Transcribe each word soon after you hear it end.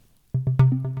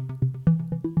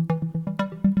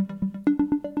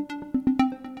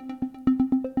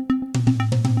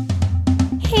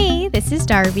This is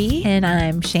Darby. And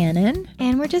I'm Shannon.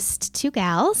 And we're just two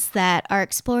gals that are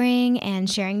exploring and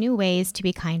sharing new ways to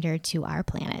be kinder to our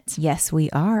planet. Yes, we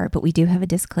are. But we do have a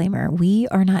disclaimer. We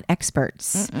are not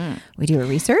experts. We do a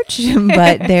research,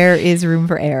 but there is room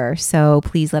for error. So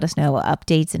please let us know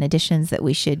updates and additions that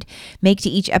we should make to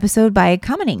each episode by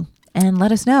commenting and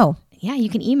let us know. Yeah, you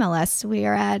can email us. We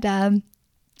are at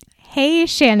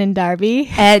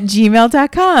HeyShannonDarby at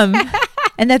gmail.com.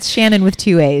 And that's Shannon with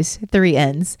 2 A's, 3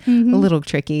 N's. A little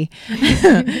tricky.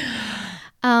 So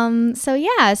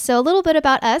a little bit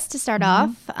about us to start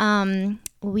off.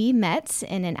 We met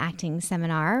in an acting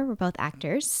seminar. We're both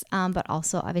actors, but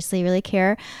also obviously really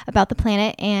care about the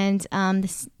planet. And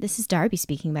this is Darby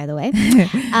speaking, by the way.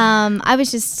 I was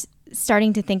just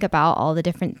starting to think about all the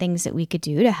different things that we could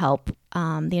do to help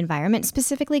the environment,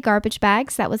 specifically garbage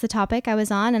bags. That was the topic I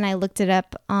was on, and I looked it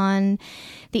up on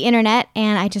the internet,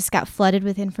 and I just got flooded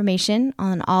with information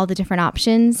on all the different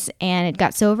options, and it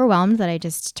got so overwhelmed that I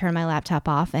just turned my laptop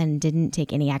off and didn't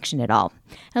take any action at all.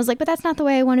 I was like, but that's not the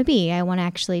way I want to be. I want to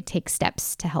actually take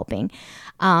steps to helping.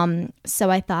 So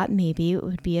I thought maybe it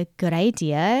would be a good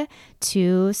idea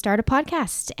to start a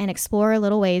podcast and explore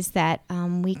little ways that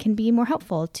we can be more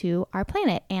helpful to our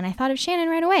planet. And I thought of Shannon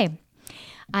right away.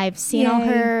 I've seen all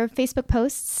her Facebook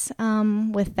posts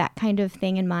with that kind of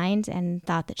thing in mind and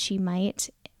thought that she might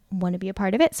want to be a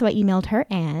part of it. So I emailed her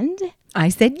and I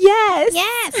said yes.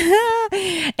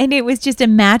 Yes. And it was just a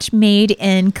match made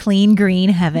in clean green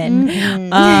heaven.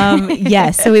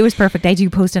 Yes. So it was perfect. I do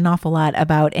post an awful lot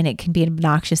about, and it can be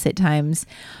obnoxious at times,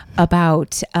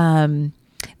 about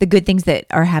the good things that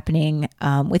are happening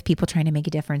with people trying to make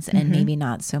a difference, and maybe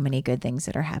not so many good things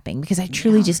that are happening, because I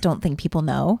truly just don't think people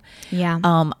know. Yeah.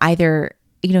 Either,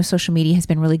 social media has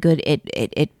been really good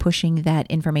at pushing that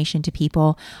information to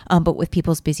people. But with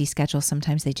people's busy schedules,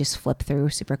 sometimes they just flip through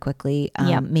super quickly,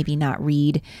 maybe not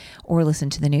read or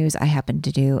listen to the news. I happen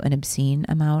to do an obscene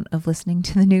amount of listening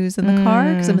to the news in the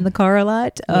car, because I'm in the car a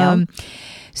lot.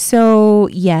 So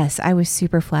yes, I was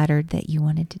super flattered that you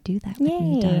wanted to do that with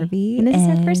me, Darby. And this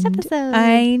is our first episode.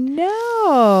 I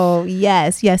know.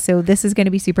 Yes. So this is going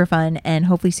to be super fun and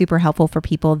hopefully super helpful for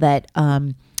people that,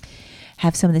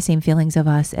 have some of the same feelings of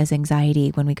us as anxiety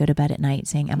when we go to bed at night,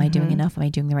 saying, am I doing enough? Am I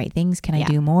doing the right things? Can I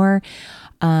do more?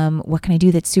 What can I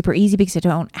do that's super easy, because I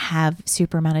don't have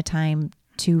super amount of time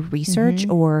to research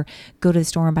or go to the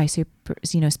store and buy super,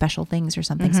 special things or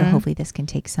something. So hopefully this can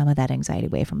take some of that anxiety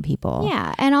away from people.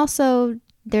 Yeah. And also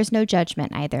there's no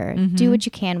judgment either. Do what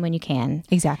you can when you can.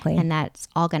 Exactly. And that's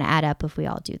all going to add up if we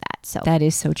all do that. So that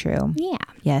is so true. Yeah.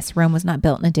 Yes. Rome was not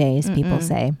built in a day, as people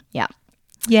say. Yeah.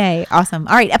 Yay. Awesome.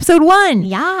 All right. Episode 1.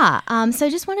 Yeah. So I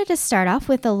just wanted to start off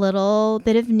with a little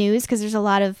bit of news, because there's a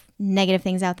lot of negative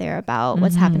things out there about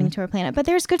what's happening to our planet, but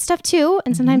there's good stuff too.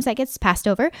 And sometimes that gets passed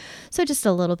over. So just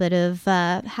a little bit of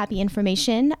happy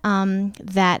information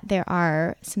that there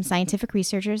are some scientific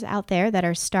researchers out there that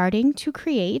are starting to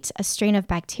create a strain of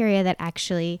bacteria that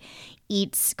actually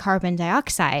eats carbon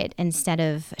dioxide instead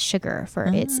of sugar for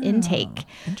its intake.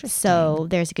 So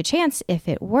there's a good chance, if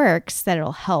it works, that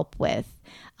it'll help with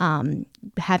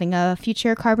having a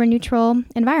future carbon neutral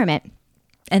environment.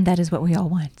 And that is what we all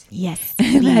want. Yes.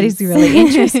 That is really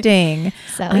interesting.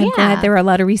 So I'm glad there are a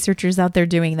lot of researchers out there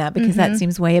doing that, because that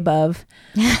seems way above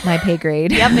my pay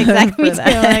grade. Yep, exactly. Me too.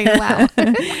 Like, wow.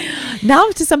 Now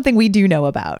to something we do know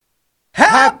about.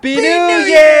 Happy New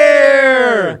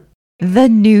Year! The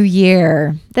new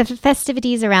year. The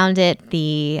festivities around it,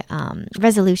 the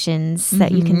resolutions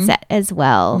that you can set as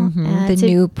well. The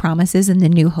new promises and the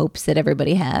new hopes that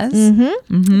everybody has.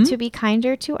 To be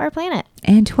kinder to our planet.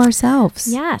 And to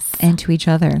ourselves. Yes. And to each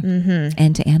other.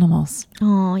 And to animals.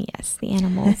 Oh, yes, the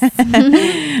animals.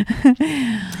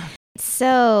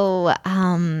 So,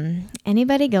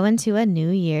 anybody going to a New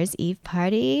Year's Eve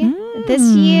party this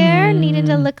year? Needed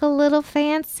to look a little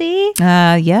fancy?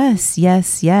 Yes.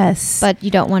 But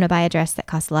you don't want to buy a dress that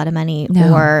costs a lot of money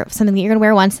or something that you're going to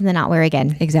wear once and then not wear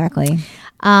again. Exactly.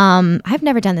 I've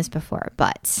never done this before,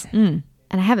 but...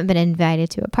 And I haven't been invited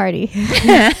to a party. But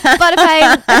if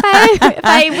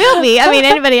I will be, I mean,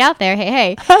 anybody out there,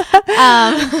 hey.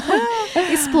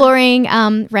 Exploring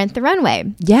Rent the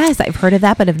Runway. Yes, I've heard of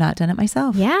that, but have not done it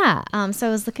myself. Yeah. So I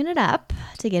was looking it up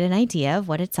to get an idea of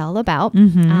what it's all about.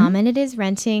 And it is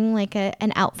renting like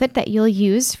an outfit that you'll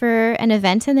use for an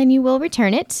event, and then you will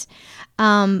return it.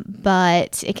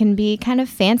 But it can be kind of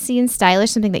fancy and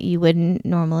stylish, something that you wouldn't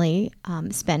normally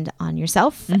spend on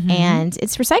yourself. And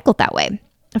it's recycled that way.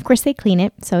 Of course, they clean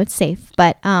it, so it's safe.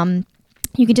 But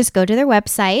You can just go to their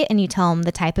website and you tell them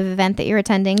the type of event that you're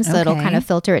attending. So it'll Okay. kind of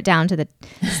filter it down to the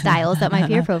styles that might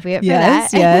be appropriate for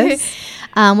Yes, that. yes.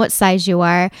 What size you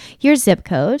are, your zip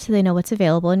code, so they know what's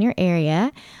available in your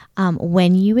area,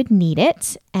 when you would need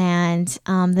it. And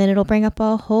then it'll bring up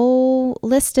a whole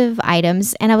list of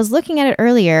items. And I was looking at it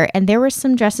earlier and there were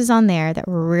some dresses on there that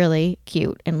were really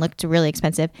cute and looked really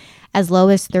expensive, as low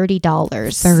as $30.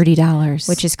 $30.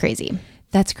 Which is crazy.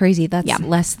 That's crazy. That's Yeah.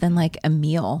 less than like a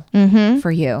meal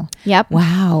for you. Yep.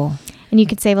 Wow. And you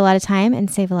could save a lot of time and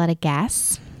save a lot of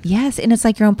gas. Yes. And it's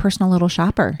like your own personal little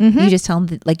shopper. You just tell them,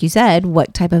 that, like you said,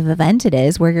 what type of event it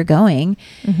is, where you're going.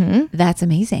 That's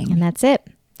amazing. And that's it.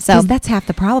 So Because that's half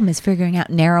the problem, is figuring out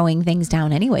narrowing things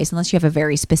down anyways, unless you have a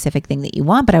very specific thing that you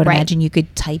want. But I would Right. imagine you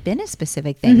could type in a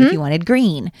specific thing if you wanted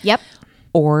green yep.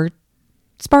 or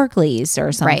sparklies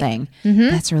or something.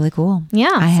 That's really cool. Yeah,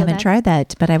 I so haven't that- tried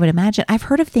that, but I would imagine I've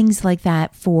heard of things like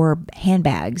that for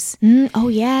handbags Oh,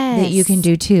 yes. that you can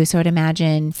do too. So I'd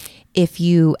imagine if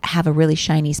you have a really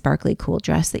shiny, sparkly, cool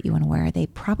dress that you want to wear, they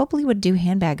probably would do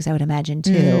handbags, I would imagine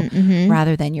too,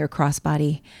 rather than your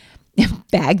crossbody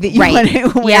bag that you Right. want to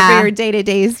wear Yeah. for your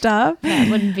day-to-day stuff. That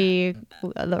wouldn't be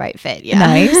the right fit. Yeah.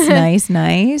 Nice.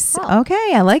 Cool.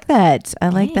 Okay, I like that. I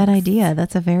like that Thanks. idea.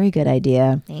 That's a very good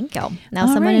idea. Thank you. Now All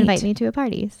someone right. invite me to a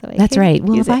party. So I That's can right.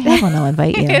 Well, use if I it. have one, I'll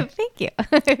invite you. Thank you.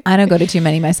 I don't go to too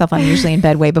many myself. I'm usually in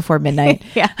bed way before midnight.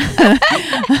 Yeah.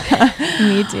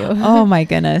 Me too. Oh my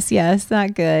goodness. Yes,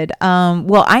 not good.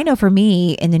 Well, I know for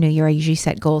me in the new year, I usually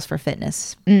set goals for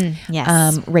fitness,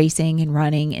 Yes. racing and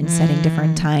running and setting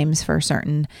different times for a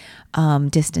certain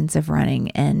distance of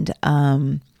running. And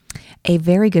a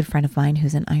very good friend of mine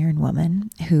who's an Iron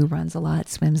woman who runs a lot,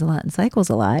 swims a lot, and cycles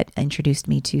a lot introduced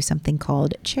me to something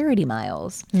called Charity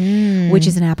Miles, which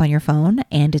is an app on your phone,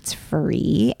 and it's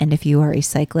free. And if you are a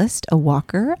cyclist, a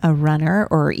walker, a runner,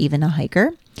 or even a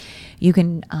hiker, you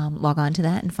can log on to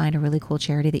that and find a really cool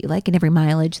charity that you like. And every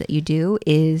mileage that you do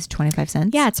is 25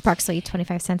 cents. Yeah, it's approximately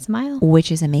 25 cents a mile.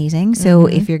 Which is amazing. So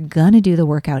if you're going to do the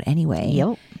workout anyway,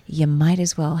 Yep. you might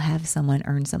as well have someone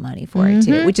earn some money for it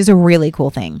too, which is a really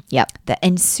cool thing. Yep.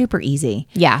 And super easy.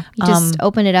 Yeah. You just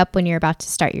open it up when you're about to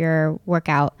start your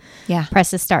workout. Yeah.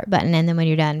 Press the start button. And then when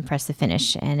you're done, press the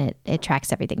finish. And it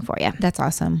tracks everything for you. That's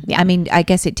awesome. Yeah. I mean, I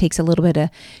guess it takes a little bit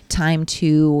of time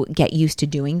to get used to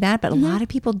doing that, but a lot of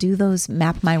people do those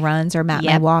map my runs or map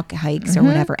my Yep. walk hikes or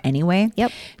whatever anyway. Yep.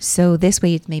 So this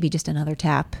way it's maybe just another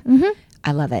tap.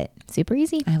 I love it. Super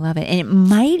easy. I love it. And it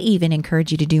might even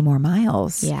encourage you to do more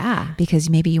miles. Yeah. Because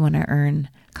maybe you want to earn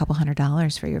a couple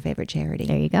 $100s for your favorite charity.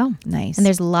 There you go. Nice. And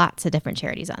there's lots of different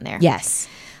charities on there. yes.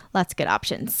 Lots of good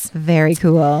options. Very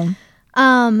cool.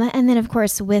 And then of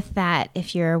course with that,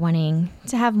 if you're wanting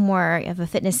to have more of a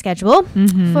fitness schedule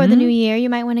for the new year, you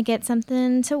might want to get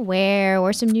something to wear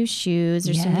or some new shoes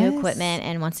or some new Yes. equipment.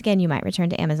 And once again, you might return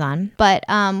to Amazon. But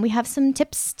we have some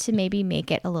tips to maybe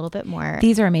make it a little bit more.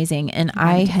 These are amazing. And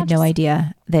I had no conscious.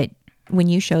 idea that when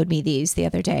you showed me these the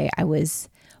other day, I was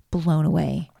blown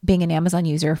away. Being an Amazon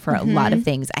user for a lot of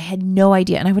things, I had no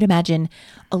idea. And I would imagine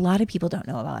a lot of people don't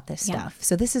know about this Yeah. stuff.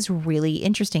 So this is really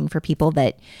interesting for people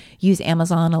that use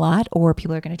Amazon a lot, or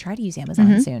people are going to try to use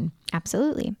Amazon soon.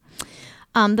 Absolutely.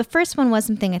 The first one was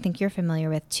something I think you're familiar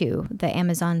with too, the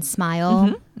Amazon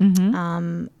Smile.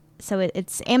 So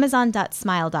it's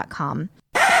amazon.smile.com.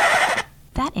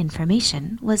 That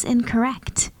information was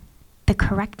incorrect. The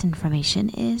correct information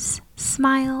is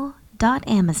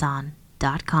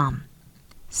smile.amazon.com.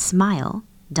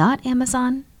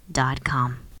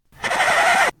 Smile.amazon.com.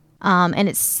 And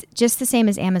it's just the same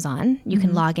as Amazon. You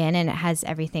can log in and it has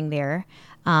everything there.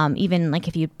 Even like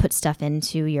if you put stuff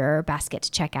into your basket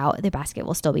to check out, the basket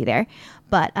will still be there.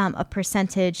 But a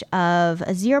percentage of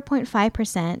a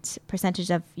 0.5% percentage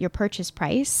of your purchase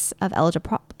price of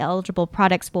eligible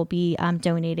products will be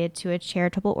donated to a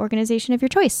charitable organization of your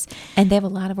choice. And they have a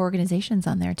lot of organizations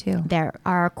on there too. There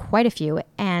are quite a few,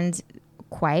 and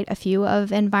quite a few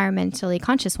of environmentally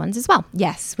conscious ones as well.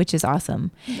 Yes, which is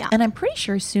awesome. Yeah. And I'm pretty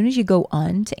sure as soon as you go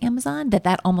on to Amazon,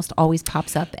 that almost always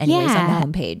pops up anyways on the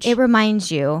homepage. It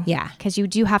reminds you. Yeah. Because you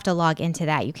do have to log into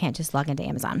that. You can't just log into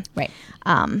Amazon. right.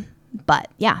 But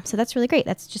yeah, so that's really great.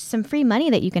 That's just some free money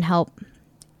that you can help.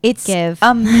 It's Give.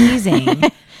 amazing.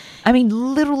 I mean,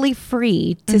 literally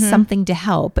free to something to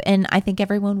help. And I think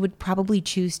everyone would probably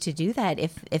choose to do that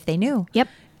if they knew. Yep.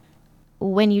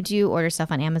 When you do order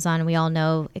stuff on Amazon, we all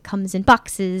know it comes in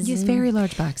boxes. Use and very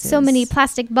large boxes. so many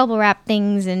plastic bubble wrap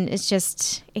things, and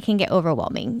it can get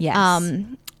overwhelming. Yes.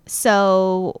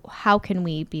 So how can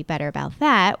we be better about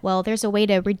that? Well, there's a way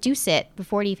to reduce it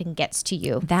before it even gets to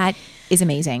you. That is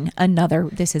amazing.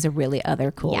 This is a really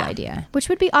other cool idea. Which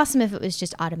would be awesome if it was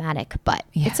just automatic, but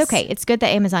it's okay. It's good that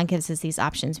Amazon gives us these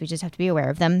options. We just have to be aware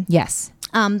of them. Yes.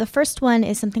 The first one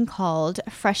is something called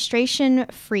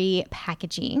frustration-free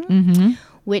packaging,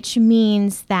 which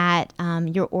means that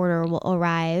your order will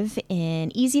arrive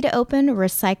in easy-to-open,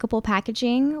 recyclable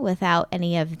packaging without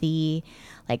any of the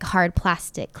like hard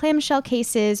plastic clamshell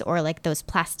cases or like those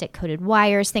plastic-coated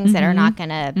wires, things that are not going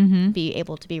to be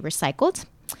able to be recycled.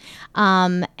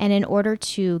 And in order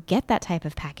to get that type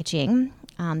of packaging,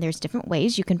 there's different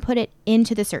ways you can put it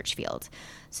into the search field.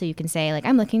 So you can say, like,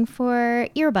 I'm looking for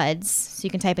earbuds. So you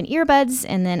can type in earbuds,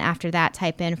 and then after that,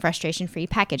 type in frustration-free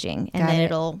packaging. And then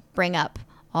it'll bring up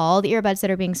all the earbuds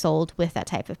that are being sold with that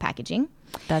type of packaging.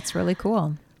 That's really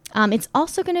cool. It's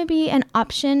also going to be an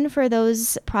option for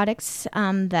those products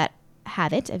that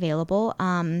have it available.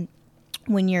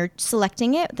 When you're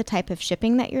selecting it, the type of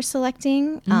shipping that you're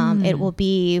selecting, it will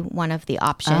be one of the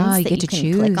options you that get you to can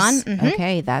choose. click on.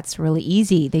 Okay, that's really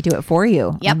easy. They do it for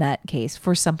you in that case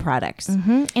for some products.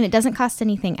 And it doesn't cost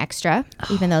anything extra,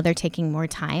 even though they're taking more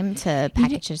time to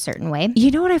package a certain way. You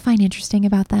know what I find interesting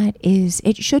about that is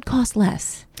it should cost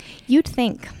less. You'd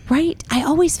think. Right? I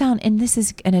always found, and this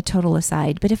is a total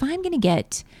aside, but if I'm going to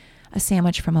get a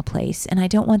sandwich from a place and I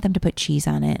don't want them to put cheese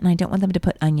on it and I don't want them to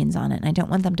put onions on it and I don't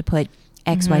want them to put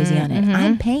XYZ on it,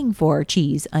 I'm paying for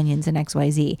cheese, onions, and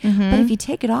XYZ. But if you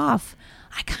take it off,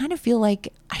 I kind of feel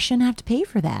like I shouldn't have to pay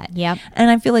for that. Yep. And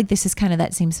I feel like this is kind of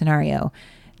that same scenario.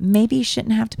 Maybe you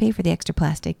shouldn't have to pay for the extra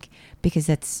plastic because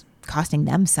it's costing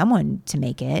them someone to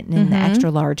make it. And in the extra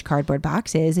large cardboard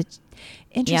boxes, it's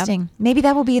interesting. Maybe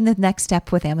that will be in the next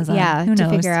step with Amazon. Yeah, Who to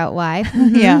knows? figure out why.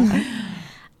 Yeah.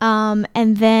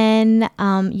 And then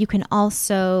you can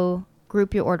also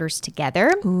group your orders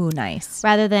together. Ooh, nice.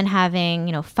 Rather than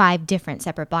having, 5 different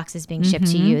separate boxes being shipped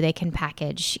to you, they can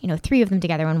package, 3 of them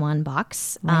together in one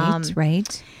box.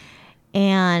 Right.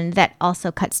 And that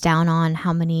also cuts down on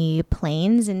how many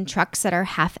planes and trucks that are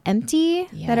half empty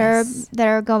that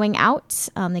are going out.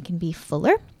 They can be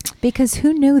fuller. Because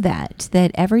who knew that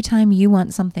every time you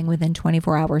want something within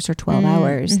 24 hours or 12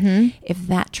 hours, if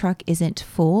that truck isn't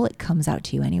full, it comes out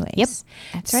to you anyways. Yep,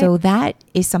 that's right. So that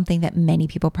is something that many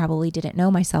people probably didn't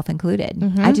know, myself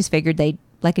included. I just figured they,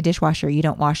 like a dishwasher, you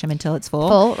don't wash them until it's full.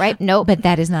 Full, right? Nope. But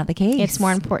that is not the case. It's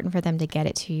more important for them to get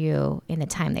it to you in the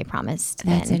time they promised.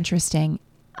 That's interesting.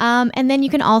 And then you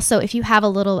can also, if you have a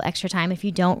little extra time, if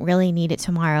you don't really need it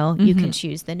tomorrow, you can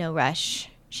choose the no rush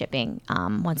shipping.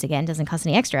 Once again, doesn't cost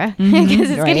any extra because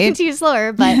it's getting to you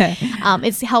slower, but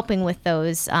it's helping with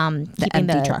those the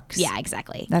empty trucks. Yeah,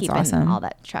 exactly. That's keeping awesome. all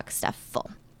that truck stuff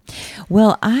full.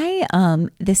 Well, I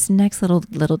this next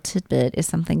little tidbit is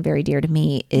something very dear to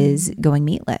me, is going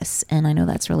meatless, and I know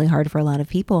that's really hard for a lot of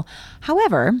people.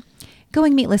 However,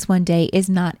 going meatless one day is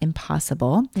not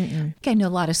impossible. I know a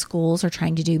lot of schools are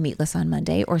trying to do meatless on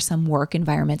Monday, or some work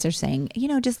environments are saying,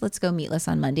 just let's go meatless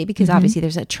on Monday, because obviously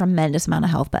there's a tremendous amount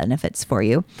of health benefits for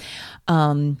you.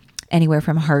 Anywhere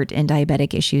from heart and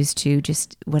diabetic issues to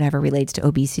just whatever relates to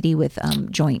obesity with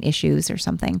joint issues or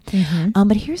something.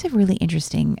 But here's a really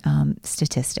interesting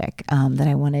statistic that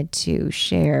I wanted to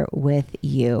share with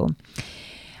you.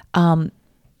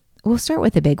 We'll start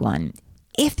with the big one.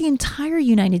 If the entire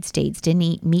United States didn't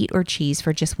eat meat or cheese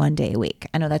for just one day a week,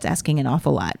 I know that's asking an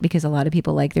awful lot because a lot of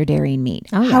people like their dairy and meat.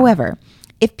 Oh, yeah. However,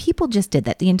 if people just did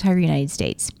that, the entire United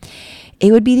States,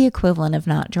 it would be the equivalent of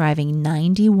not driving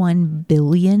 91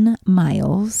 billion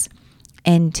miles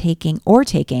and taking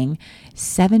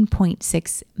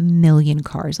 7.6 million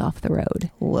cars off the road.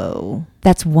 Whoa.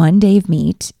 That's one day of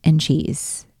meat and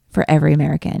cheese for every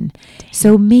American.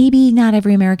 So maybe not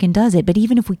every American does it, but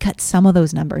even if we cut some of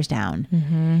those numbers down,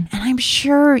 and I'm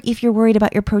sure if you're worried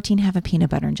about your protein, have a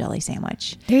peanut butter and jelly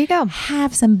sandwich. There you go.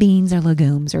 Have some beans or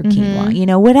legumes or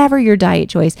quinoa, whatever your diet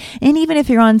choice. And even if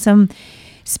you're on some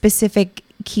specific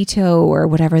keto or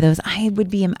whatever those, I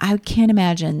can't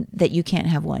imagine that you can't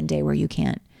have one day where you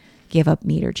can't give up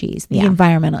meat or cheese. The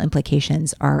environmental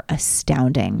implications are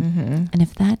astounding. And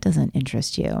if that doesn't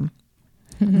interest you,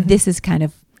 this is kind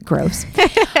of gross.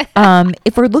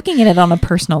 If we're looking at it on a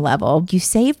personal level, you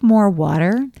save more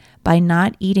water by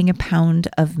not eating a pound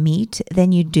of meat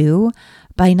than you do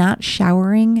by not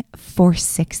showering for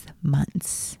 6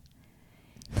 months.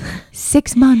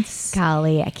 6 months.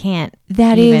 Golly, I can't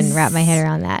That even is wrap my head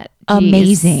around that. Jeez.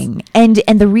 Amazing. And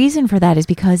the reason for that is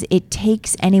because it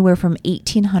takes anywhere from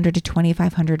 1,800 to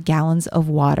 2,500 gallons of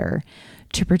water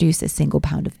to produce a single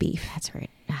pound of beef. That's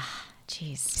right.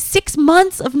 Jeez. 6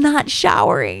 months of not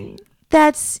showering.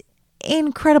 That's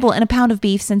incredible. And a pound of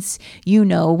beef, since you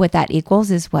know what that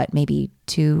equals, is what, maybe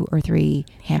 2 or 3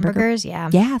 hamburgers. Yeah.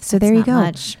 Yeah. So That's there you not go.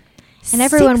 much. And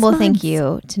everyone 6 will months. thank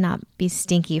you to not be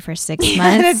stinky for 6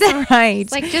 months. That's right.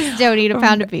 It's like, just don't eat a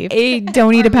pound of beef.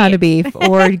 Don't eat a pound of beef,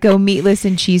 or go meatless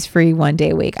and cheese free one day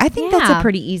a week. I think that's a Yeah.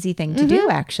 pretty easy thing to do,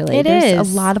 actually. It There's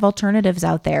is. a lot of alternatives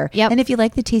out there. Yep. And if you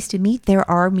like the taste of meat, there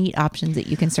are meat options that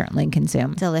you can certainly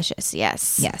consume. Delicious.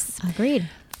 Yes. Yes. Agreed.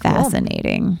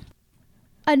 Fascinating.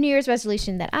 A New Year's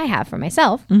resolution that I have for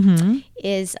myself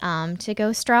is to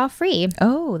go straw free.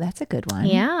 Oh, that's a good one.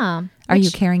 Yeah. Are you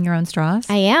carrying your own straws?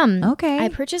 I am. Okay. I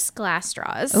purchased glass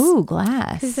straws. Ooh,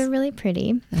 glass. Because they're really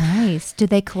pretty. Nice. Do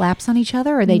they collapse on each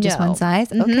other, or are they just No. one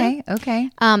size? Okay. Okay.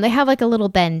 They have like a little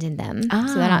bend in them.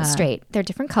 So they're not Ah. straight. They're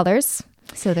different colors.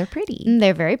 So they're pretty.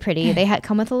 They're very pretty. They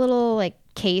come with a little like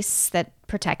case that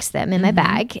protects them in my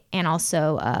bag, and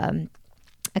also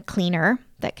a cleaner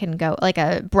that can go, like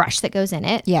a brush that goes in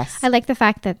it. Yes. I like the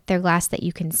fact that they're glass that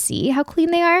you can see how clean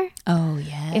they are. Oh,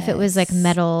 yeah. If it was like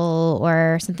metal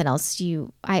or something else,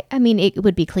 I mean, it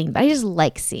would be clean, but I just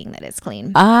like seeing that it's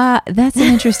clean. That's an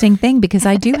interesting thing, because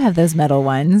I do have those metal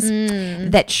ones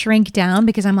that shrink down,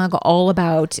 because I'm like all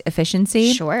about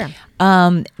efficiency. Sure.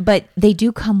 But they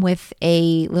do come with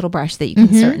a little brush that you can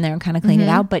insert in there and kind of clean it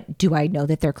out. But do I know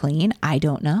that they're clean? I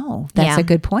don't know. That's Yeah. a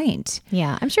good point.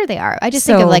 Yeah, I'm sure they are. I just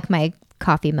think of So- like my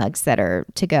coffee mugs that are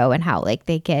to go and how like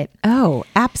they get Oh,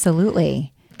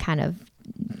 absolutely. kind of,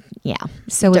 yeah.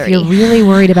 So dirty. if you're really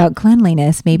worried about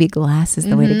cleanliness, maybe glass is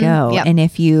the way to go. Yep. And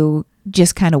if you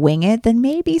just kind of wing it, then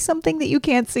maybe something that you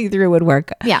can't see through would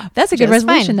work. Yeah, That's a good just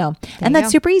resolution, fine. though. There And you that's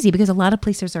go. super easy, because a lot of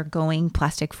places are going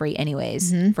plastic free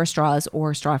anyways for straws,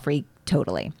 or straw free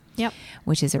totally. Yep.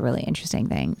 Which is a really interesting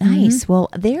thing. Nice. Well,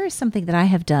 there is something that I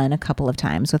have done a couple of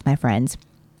times with my friends.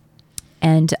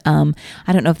 And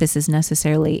I don't know if this is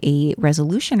necessarily a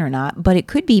resolution or not, but it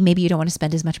could be maybe you don't want to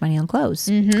spend as much money on clothes,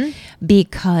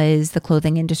 because the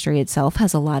clothing industry itself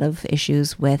has a lot of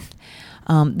issues with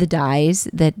the dyes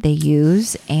that they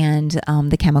use, and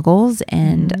the chemicals,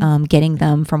 and getting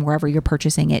them from wherever you're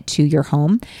purchasing it to your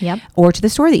home, Yep. or to the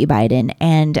store that you buy it in.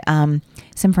 And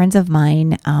some friends of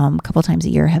mine, a couple times a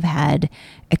year, have had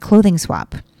a clothing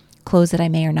swap. Clothes that I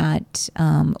may or not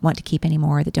want to keep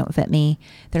anymore, that don't fit me,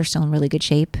 that are still in really good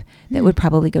shape, that would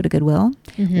probably go to Goodwill.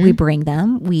 We bring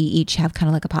them. We each have kind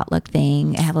of like a potluck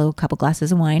thing, have a little couple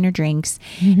glasses of wine or drinks.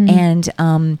 And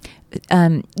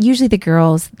usually the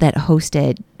girls that host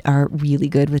it are really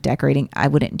good with decorating. I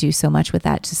wouldn't do so much with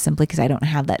that, just simply because I don't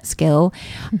have that skill.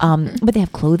 But they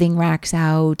have clothing racks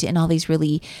out, and all these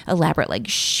really elaborate like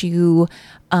shoe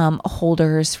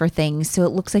holders for things. So it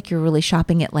looks like you're really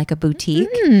shopping at like a boutique,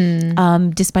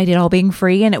 despite it all being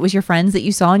free. And it was your friends that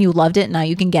you saw and you loved it. And now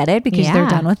you can get it because they're Yeah.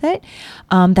 done with it.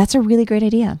 That's a really great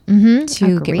idea to get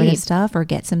rid Agreed. of stuff, or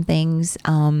get some things.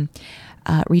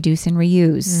 Reduce and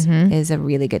reuse is a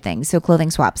really good thing. So clothing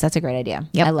swaps, that's a great idea.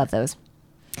 Yep. I love those.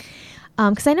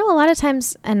 Because I know a lot of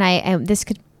times, and I this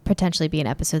could potentially be an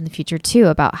episode in the future too,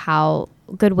 about how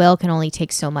Goodwill can only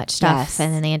take so much stuff, Yes.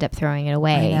 and then they end up throwing it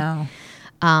away. I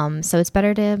know. So it's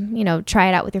better to, try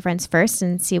it out with your friends first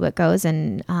and see what goes.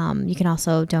 And you can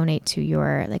also donate to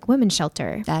your like women's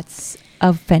shelter. That's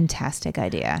a fantastic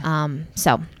idea.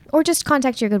 Or just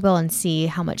contact your Goodwill and see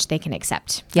how much they can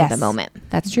accept for Yes, the moment.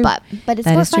 that's true. But it's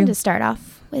That more is fun true. to start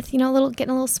off with, getting a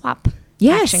little swap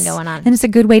action going on. And it's a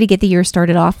good way to get the year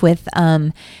started off with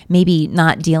maybe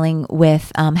not dealing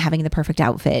with having the perfect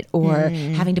outfit or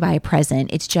having to buy a present.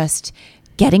 It's just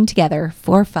getting together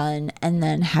for fun, and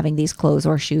then having these clothes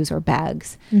or shoes or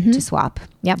bags to swap.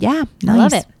 Yep. Yeah. I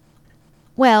love nice. it.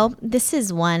 Well, this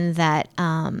is one that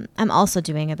I'm also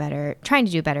trying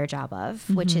to do a better job of,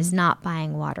 which is not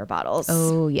buying water bottles.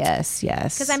 Oh, yes,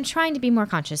 yes. Because I'm trying to be more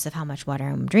conscious of how much water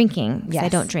I'm drinking. 'Cause I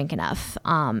Yes. don't drink enough.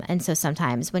 And so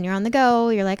sometimes when you're on the go,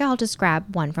 you're like, I'll just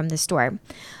grab one from the store.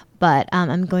 But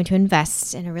I'm going to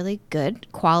invest in a really good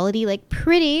quality, like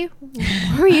pretty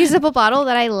reusable bottle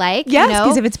that I like. Yes,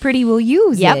 because if it's pretty, we'll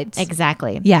use it.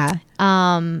 Exactly. Yeah.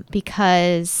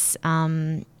 Because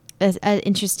an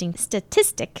interesting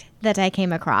statistic that I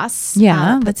came across.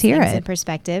 Yeah, puts let's hear things it. In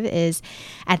perspective is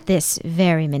at this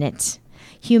very minute,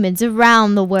 humans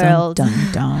around the world Dun,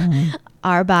 dun, dun.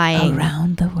 are buying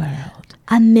Around the world.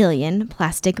 1 million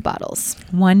plastic bottles.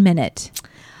 1 minute.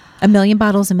 1 million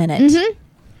bottles a minute.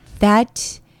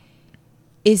 That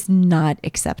is not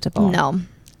acceptable. No.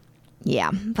 Yeah,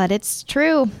 but it's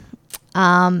true.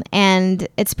 And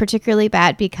it's particularly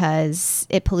bad because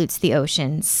it pollutes the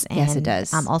oceans. And, Yes, it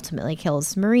does. Ultimately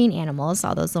kills marine animals,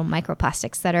 all those little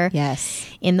microplastics that are Yes.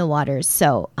 in the waters.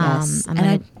 So, Yes.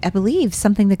 I believe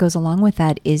something that goes along with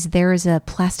that is there is a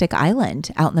plastic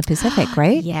island out in the Pacific,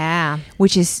 right? yeah.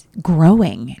 Which is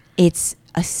growing. It's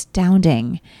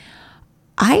astounding.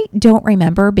 I don't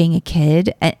remember being a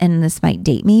kid, and this might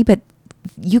date me, but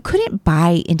you couldn't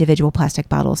buy individual plastic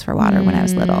bottles for water when I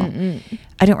was little.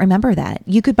 I don't remember that.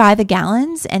 You could buy the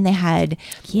gallons, and they had,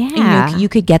 you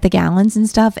could get the gallons and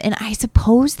stuff. And I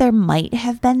suppose there might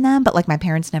have been them, but like my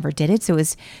parents never did it. So it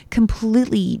was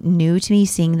completely new to me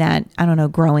seeing that, I don't know,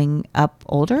 growing up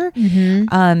older.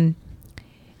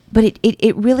 But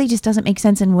it really just doesn't make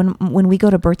sense. And when we go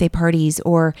to birthday parties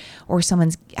or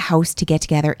someone's house to get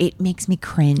together, it makes me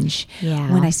cringe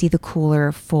when I see the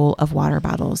cooler full of water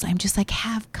bottles. I'm just like,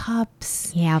 have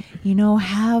cups. Yeah.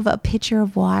 Have a pitcher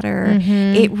of water.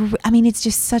 It's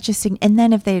just such a and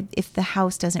then if the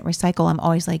house doesn't recycle, I'm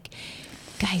always like,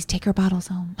 guys, take your bottles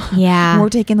home. Yeah. We're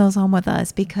taking those home with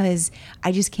us because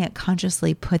I just can't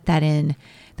consciously put that in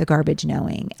the garbage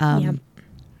knowing.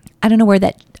 I don't know where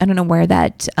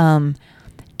that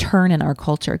turn in our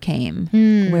culture came,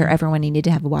 where everyone needed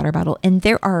to have a water bottle. And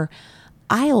there are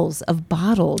aisles of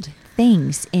bottled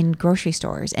things in grocery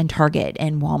stores and Target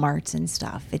and Walmarts and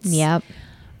stuff. It's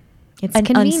It's an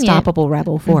convenient. unstoppable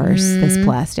rebel force, this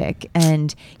plastic.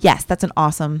 And yes, that's an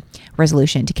awesome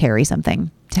resolution to carry something,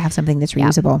 to have something that's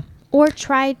reusable. Or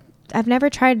I've never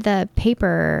tried the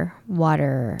paper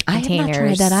water containers. I have not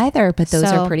tried that either, but those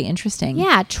are pretty interesting.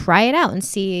 Yeah, try it out and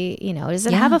see, does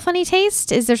it have a funny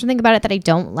taste? Is there something about it that I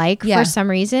don't like for some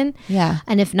reason? Yeah.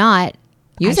 And if not,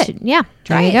 use it.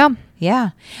 There you go. Yeah.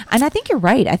 And I think you're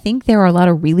right. I think there are a lot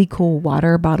of really cool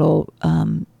water bottle,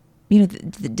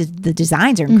 the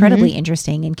designs are incredibly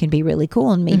interesting and can be really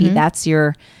cool. And maybe that's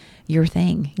your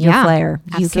thing, your flair.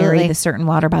 You carry the certain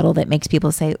water bottle that makes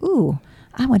people say, ooh,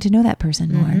 I want to know that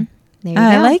person more. There you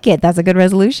I go. like it. That's a good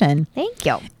resolution. Thank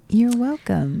you. You're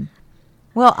welcome.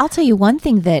 Well, I'll tell you one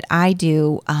thing that I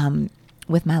do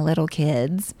with my little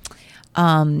kids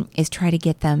is try to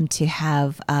get them to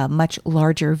have a much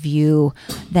larger view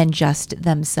than just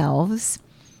themselves.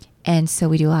 And so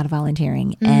we do a lot of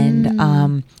volunteering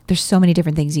and there's so many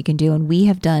different things you can do. And we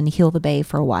have done Heal the Bay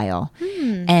for a while.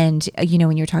 And,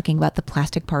 when you're talking about the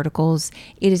plastic particles,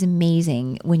 it is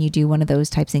amazing when you do one of those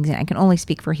types of things. And I can only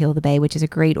speak for Heal the Bay, which is a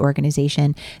great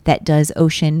organization that does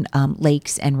ocean,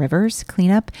 lakes and rivers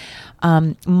cleanup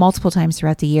multiple times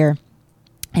throughout the year.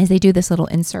 As they do this little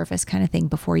in-surface kind of thing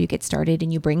before you get started,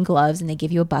 and you bring gloves and they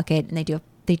give you a bucket, and they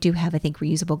do have, I think,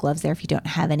 reusable gloves there if you don't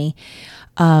have any.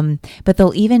 But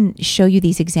they'll even show you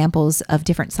these examples of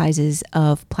different sizes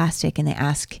of plastic, and they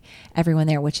ask everyone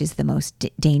there which is the most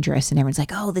dangerous. And everyone's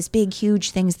like, oh, this big,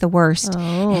 huge thing's the worst.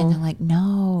 And they're like,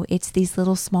 no, it's these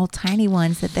little, small, tiny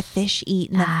ones that the fish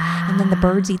eat, and then the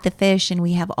birds eat the fish. And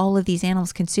we have all of these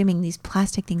animals consuming these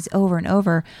plastic things over and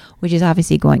over, which is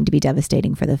obviously going to be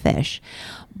devastating for the fish.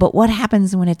 But what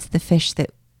happens when it's the fish that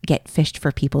get fished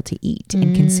for people to eat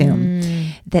and consume?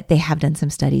 That they have done some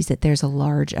studies that there's a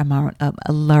large amount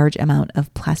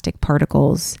of plastic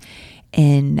particles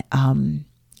in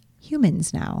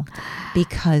humans now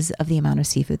because of the amount of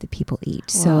seafood that people eat.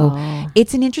 So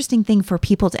it's an interesting thing for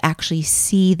people to actually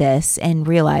see this and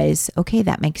realize, okay,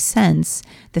 that makes sense.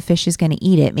 The fish is going to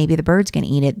eat it. Maybe the bird's going to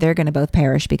eat it. They're going to both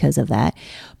perish because of that.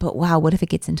 But wow, what if it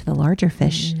gets into the larger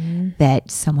fish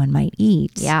that someone might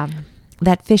eat? Yeah.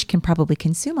 That fish can probably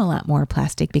consume a lot more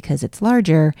plastic because it's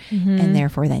larger, and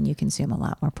therefore then you consume a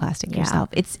lot more plastic yourself.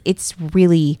 It's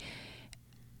really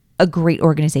a great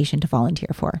organization to volunteer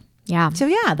for. Yeah. So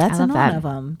yeah, that's I love one that. of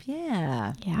them.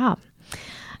 Yeah. Yeah.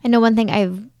 I know one thing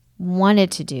I've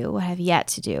wanted to do, I have yet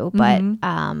to do, but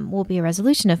will be a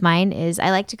resolution of mine is I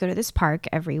like to go to this park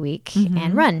every week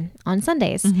and run on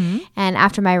Sundays. And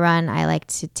after my run, I like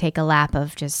to take a lap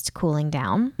of just cooling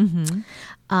down.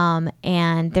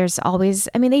 And there's always,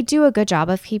 they do a good job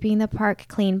of keeping the park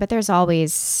clean, but there's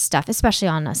always stuff, especially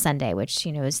on a Sunday, which,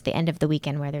 is the end of the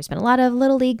weekend where there's been a lot of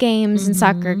little league games and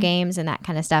soccer games and that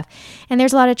kind of stuff. And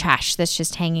there's a lot of trash that's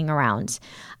just hanging around.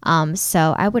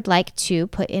 So I would like to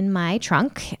put in my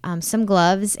trunk some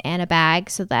gloves and a bag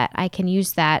so that I can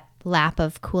use that lap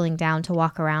of cooling down to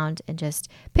walk around and just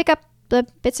pick up the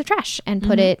bits of trash and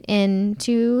put it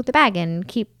into the bag and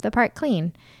keep the park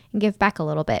clean and give back a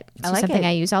little bit. It's something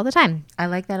I use all the time. I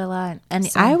like that a lot. And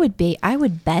so, I would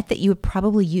bet that you would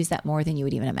probably use that more than you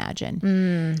would even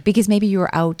imagine. Because maybe you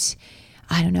were out,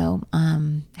 I don't know,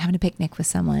 having a picnic with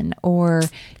someone, or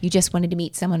you just wanted to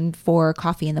meet someone for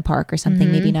coffee in the park or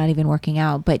something, maybe not even working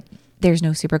out, but there's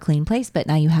no super clean place, but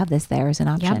now you have this there as an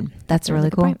option. Yep. That's really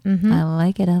good cool. point. Mhm. I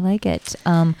like it. I like it.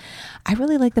 I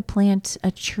really like the plant a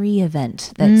tree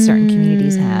event that certain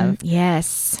communities have.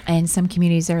 Yes. And some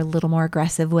communities are a little more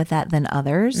aggressive with that than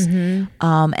others. And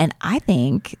I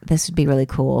think this would be really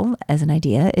cool as an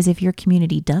idea is if your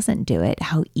community doesn't do it,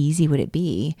 how easy would it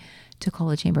be to call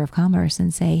the Chamber of Commerce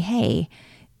and say, hey,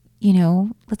 you know,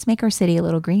 let's make our city a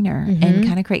little greener and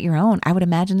kind of create your own. I would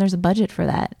imagine there's a budget for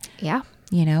that, Yeah,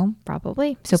 you know?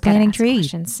 probably. So Just gotta planting ask tree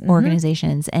questions.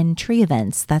 organizations and tree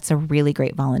events, that's a really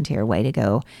great volunteer way to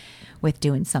go with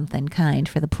doing something kind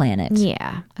for the planet.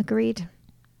 Yeah, agreed.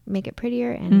 Make it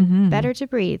prettier and better to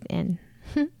breathe in.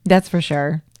 That's for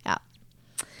sure. Yeah.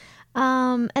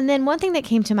 And then one thing that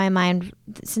came to my mind,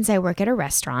 since I work at a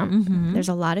restaurant, there's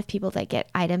a lot of people that get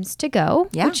items to go,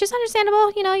 Yeah. which is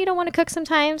understandable. You know, you don't want to cook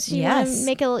sometimes. You want Yes. to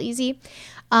make it a little easy.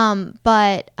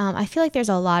 But I feel like there's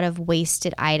a lot of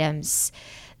wasted items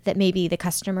that maybe the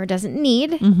customer doesn't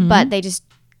need, but they just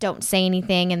don't say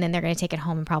anything, and then they're going to take it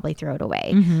home and probably throw it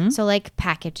away. So like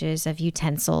packages of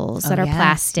utensils that are yes,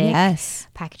 plastic, yes.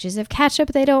 packages of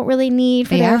ketchup they don't really need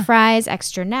for Yeah. their fries,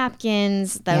 extra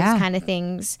napkins, those Yeah. kind of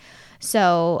things.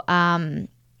 So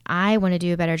I want to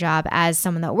do a better job as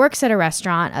someone that works at a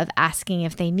restaurant of asking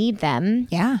if they need them,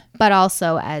 Yeah. but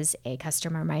also as a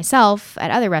customer myself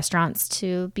at other restaurants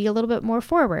to be a little bit more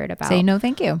forward about Say no,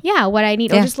 thank you. yeah, what I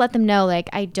need, Yeah. or just let them know, like,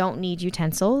 I don't need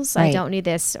utensils. I Right. don't need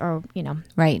this, or, you know.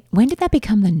 Right. When did that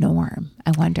become the norm?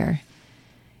 I wonder.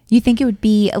 You think it would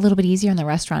be a little bit easier in the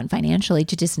restaurant financially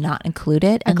to just not include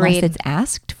it unless Agreed. it's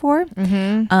asked for?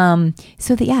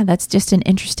 So that, yeah, that's just an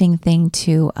interesting thing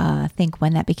to think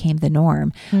when that became the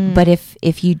norm. But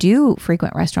if you do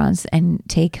frequent restaurants and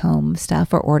take home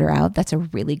stuff or order out, that's a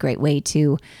really great way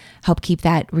to help keep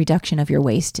that reduction of your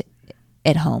waste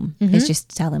at home. Is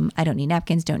just tell them, I don't need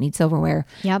napkins, don't need silverware,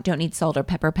 Yep. don't need salt or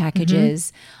pepper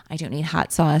packages, I don't need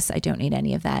hot sauce, I don't need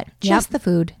any of that. Just the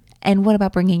food. And what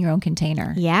about bringing your own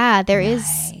container? Yeah, there is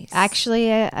Nice.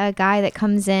 actually a guy that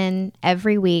comes in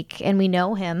every week, and we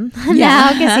know him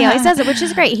now because he always does it, which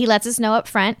is great. He lets us know up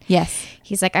front. Yes.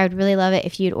 He's like, I would really love it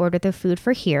if you'd order the food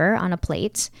for here on a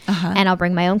plate, and I'll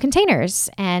bring my own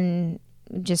containers and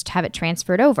just have it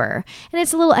transferred over. And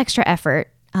it's a little extra effort.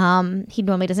 He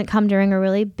normally doesn't come during a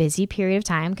really busy period of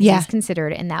time because Yeah. he's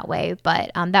considered in that way.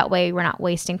 But that way we're not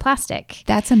wasting plastic.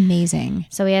 That's amazing.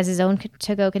 So he has his own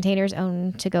to-go containers,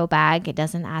 own to-go bag. It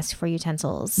doesn't ask for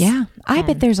utensils. Yeah. I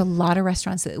bet there's a lot of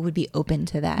restaurants that would be open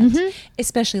to that,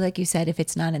 especially like you said, if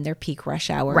it's not in their peak rush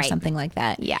hour or Right. something like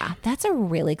that. Yeah. That's a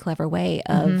really clever way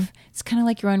of, it's kind of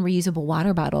like your own reusable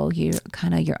water bottle, you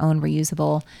kind of your own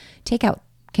reusable takeout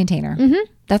container.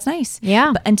 That's nice.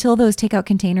 Yeah. But until those takeout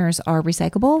containers are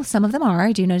recyclable, some of them are.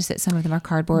 I do notice that some of them are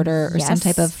cardboard or some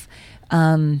type Yes.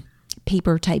 of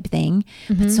paper type thing,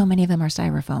 but so many of them are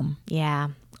styrofoam Yeah.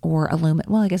 or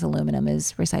aluminum. Well, I guess aluminum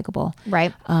is recyclable.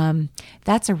 Right.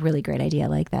 That's a really great idea. I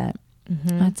like that.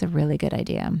 That's a really good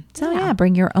idea. So yeah,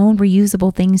 bring your own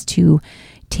reusable things to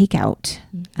take out.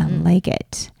 I like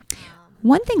it.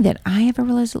 One thing that I have a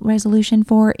resolution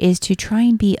for is to try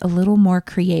and be a little more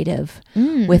creative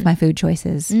with my food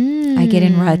choices. I get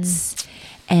in ruts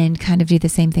and kind of do the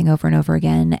same thing over and over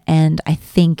again. And I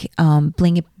think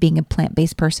being a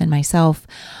plant-based person myself,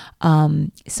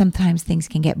 sometimes things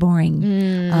can get boring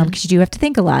because you do have to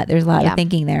think a lot. There's a lot of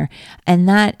thinking there. And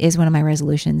that is one of my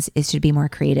resolutions, is to be more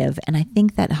creative. And I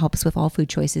think that helps with all food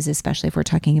choices, especially if we're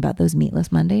talking about those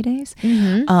meatless Monday days.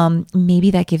 Maybe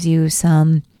that gives you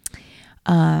some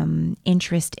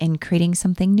interest in creating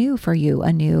something new for you,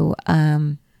 a new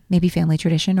maybe family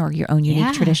tradition or your own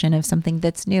unique tradition of something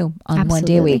that's new on one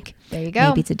day a Absolutely. week. There you go.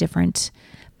 Maybe it's a different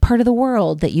part of the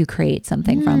world that you create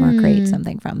something from or create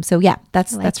something from. So yeah,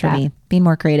 that's for that. me. Being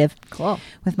more creative Cool.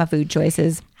 with my food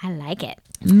choices. I like it.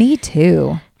 Me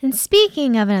too. And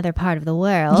speaking of another part of the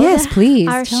world, Yes, please,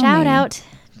 Our tell shout me. out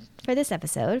for this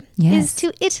episode Yes. is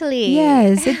to Italy.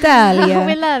 Yes, Italia.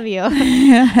 We love you.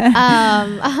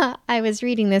 I was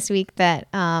reading this week that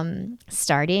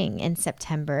starting in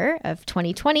September of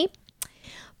 2020,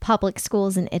 public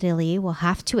schools in Italy will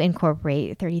have to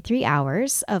incorporate 33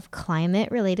 hours of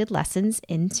climate-related lessons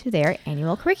into their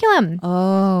annual curriculum.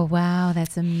 Oh, wow.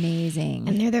 That's amazing.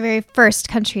 And they're the very first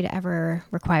country to ever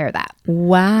require that.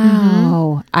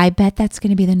 Wow. I bet that's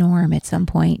going to be the norm at some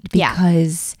point Yeah.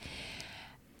 because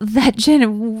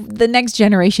the next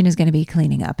generation is going to be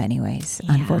cleaning up anyways,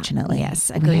 unfortunately.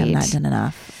 Yes, We have agreed. not done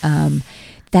enough.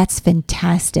 That's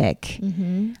fantastic. So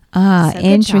good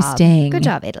Interesting. Good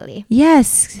job, Italy.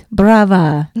 Yes,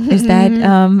 brava. Is that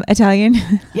Italian?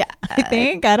 Yeah. I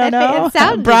think. I don't know. It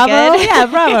sounded bravo. good. Yeah,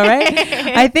 bravo, right?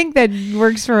 I think that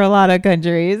works for a lot of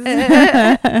countries.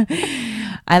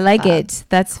 I like it.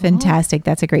 That's fantastic.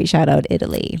 That's a great shout out,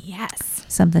 Italy. Yes.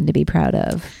 Something to be proud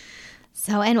of.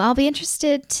 So, and I'll be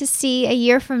interested to see a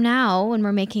year from now when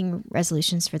we're making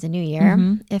resolutions for the new year,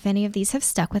 if any of these have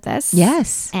stuck with us.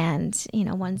 Yes. And,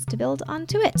 ones to build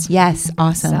onto it. Yes.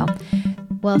 Awesome. So,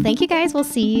 well, thank you guys. We'll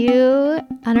see you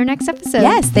on our next episode.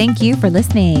 Yes. Thank you for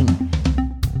listening.